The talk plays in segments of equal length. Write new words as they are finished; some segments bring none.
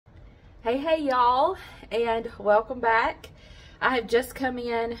Hey y'all, and welcome back. I have just come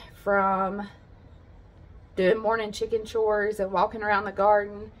in from doing morning chicken chores and walking around the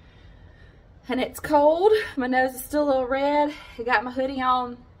garden, and it's cold. My nose is still a little red. I got my hoodie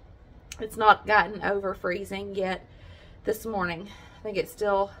on. It's not gotten over freezing yet this morning. I think it's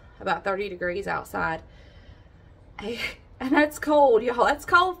still about 30 degrees outside, and that's cold, y'all. That's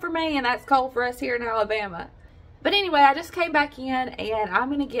cold for me, and that's cold for us here in Alabama. But anyway, I just came back in and I'm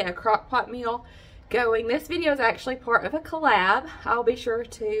going to get a crock pot meal going. This video is actually part of a collab. I'll be sure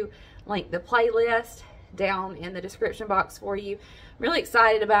to link the playlist down in the description box for you. I'm really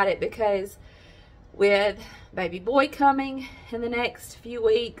excited about it because with baby boy coming in the next few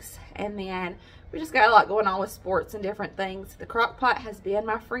weeks, and then we just got a lot going on with sports and different things, the crock pot has been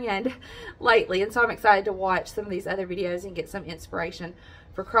my friend lately, and so I'm excited to watch some of these other videos and get some inspiration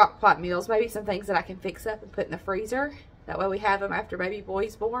for crock pot meals. Maybe some things that I can fix up and put in the freezer. That way we have them after baby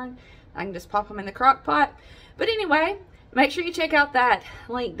boy's born. I can just pop them in the crock pot. But anyway, make sure you check out that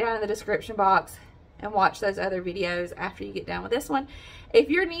link down in the description box and watch those other videos after you get done with this one. If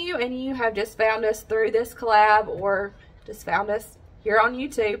you're new and you have just found us through this collab or just found us here on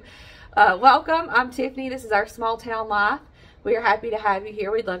YouTube, welcome. I'm Tiffany. This is our small town life. We are happy to have you here.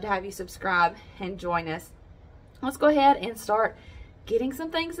 We'd love to have you subscribe and join us. Let's go ahead and start getting some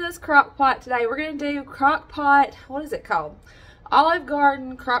things in this crock pot today. We're going to do crock pot, what is it called? Olive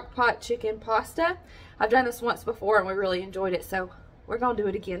Garden crock pot chicken pasta. I've done this once before and we really enjoyed it, so we're going to do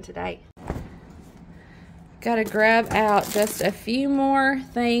it again today. Got to grab out just a few more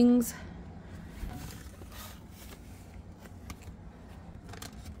things.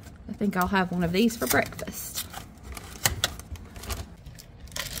 I think I'll have one of these for breakfast.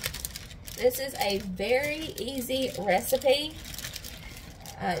 This is a very easy recipe.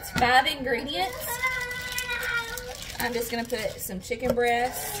 It's 5 ingredients. I'm just going to put some chicken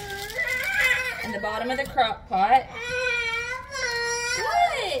breast in the bottom of the crock pot.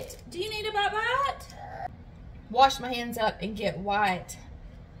 What? Do you need a bite? Wash my hands up and get Wyatt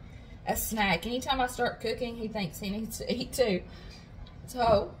a snack. Anytime I start cooking, he thinks he needs to eat too.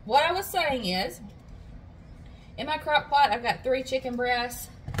 So, what I was saying is, in my crock pot, I've got 3 chicken breasts.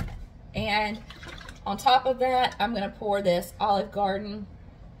 And on top of that, I'm going to pour this Olive Garden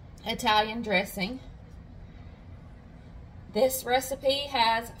Italian dressing. This recipe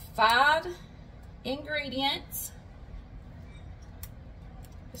has 5 ingredients.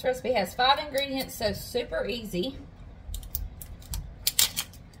 This recipe has 5 ingredients, so super easy.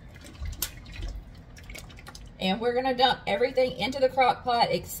 And we're going to dump everything into the crock pot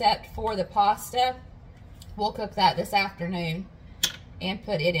except for the pasta. We'll cook that this afternoon and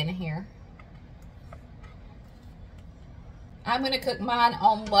put it in here. I'm going to cook mine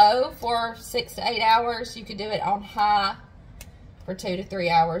on low for 6 to 8 hours. You could do it on high for 2 to 3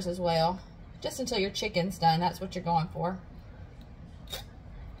 hours as well. Just until your chicken's done. That's what you're going for.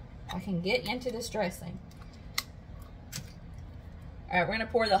 I can get into this dressing. Alright, we're going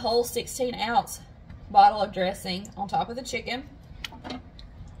to pour the whole 16-ounce bottle of dressing on top of the chicken.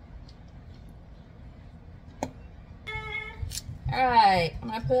 Alright, I'm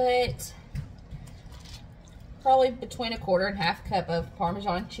going to put probably between 1/4 and 1/2 cup of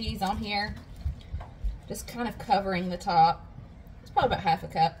Parmesan cheese on here. Just kind of covering the top. It's probably about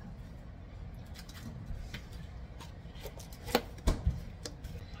 1/2 cup.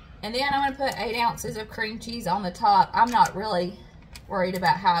 And then I'm going to put 8 ounces of cream cheese on the top. I'm not really worried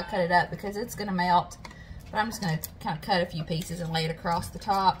about how I cut it up because it's going to melt. But I'm just going to kind of cut a few pieces and lay it across the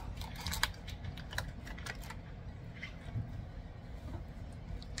top.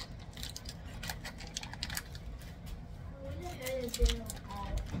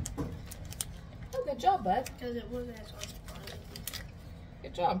 Oh, good job, bud. Because it wasn't as hard to find.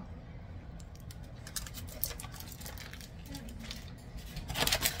 Good job.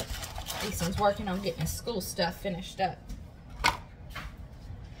 Ethan's working on getting his school stuff finished up.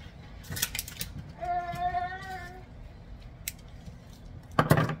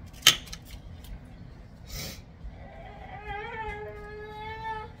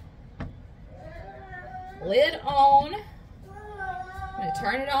 Lid on. I'm going to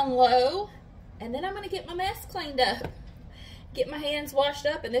turn it on low, and then I'm going to get my mess cleaned up. Get my hands washed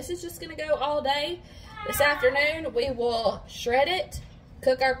up, and this is just going to go all day. This afternoon, we will shred it,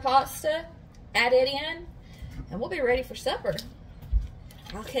 cook our pasta, add it in, and we'll be ready for supper.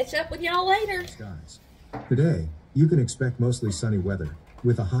 I'll catch up with y'all later. Skies. Today, you can expect mostly sunny weather,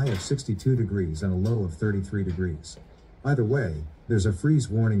 with a high of 62 degrees and a low of 33 degrees. Either way, there's a freeze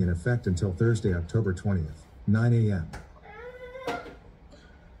warning in effect until Thursday, October 20th, 9 a.m.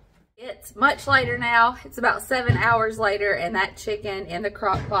 It's much later now. It's about 7 hours later, and that chicken in the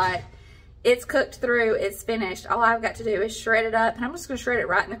crock pot it's cooked through, it's finished. All I've got to do is shred it up, and I'm just gonna shred it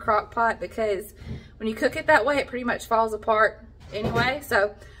right in the crock pot because when you cook it that way, it pretty much falls apart anyway.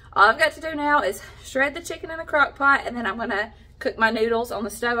 So all I've got to do now is shred the chicken in the crock pot, and then I'm gonna cook my noodles on the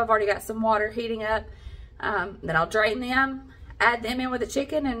stove. I've already got some water heating up. Then I'll drain them, add them in with the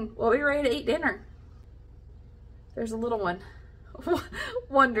chicken, and we'll be ready to eat dinner. There's a little one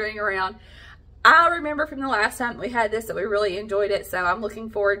wandering around. I remember from the last time we had this that we really enjoyed it, so I'm looking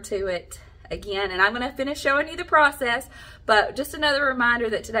forward to it again, and I'm going to finish showing you the process. But just another reminder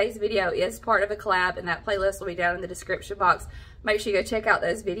that today's video is part of a collab, and that playlist will be down in the description box. Make sure you go check out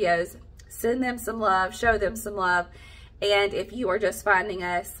those videos, send them some love, show them some love. And if you are just finding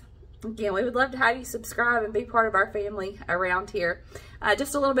us, again, we would love to have you subscribe and be part of our family around here.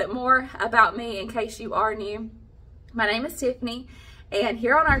 Just a little bit more about me in case you are new. My name is Tiffany, and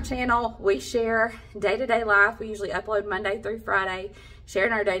here on our channel, we share day-to-day life. We usually upload Monday through Friday,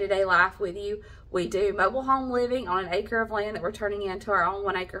 sharing our day-to-day life with you. We do mobile home living on an acre of land that we're turning into our own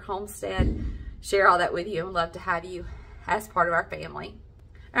 1-acre homestead. Share all that with you, and love to have you as part of our family.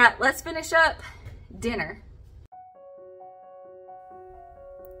 All right, let's finish up dinner.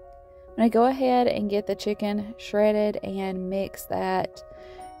 I'm going to go ahead and get the chicken shredded and mix that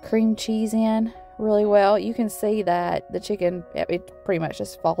cream cheese in really well. You can see that the chicken, it pretty much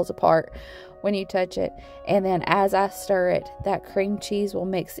just falls apart when you touch it. And then as I stir it, that cream cheese will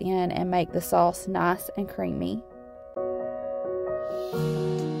mix in and make the sauce nice and creamy.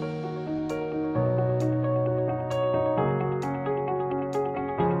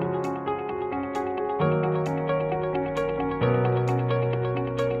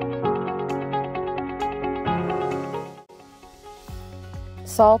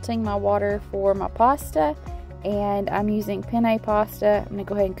 Salting my water for my pasta, and I'm using penne pasta. I'm going to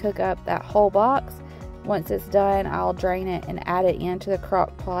go ahead and cook up that whole box. Once it's done, I'll drain it and add it into the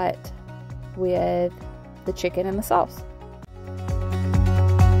crock pot with the chicken and the sauce.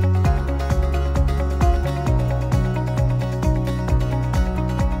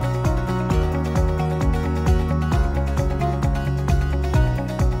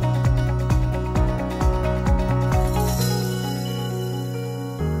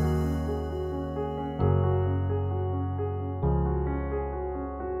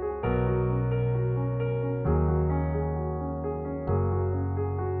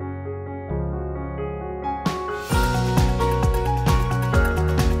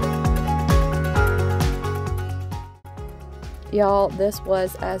 Y'all, this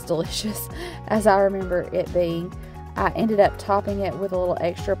was as delicious as I remember it being. I ended up topping it with a little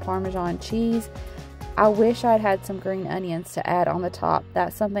extra Parmesan cheese. I wish I'd had some green onions to add on the top.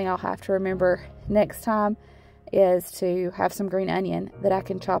 That's something I'll have to remember next time, is to have some green onion that I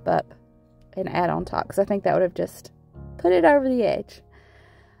can chop up and add on top, because I think that would have just put it over the edge.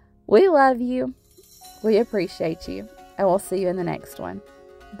 We love you. We appreciate you. And we'll see you in the next one.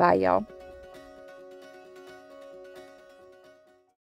 Bye, y'all.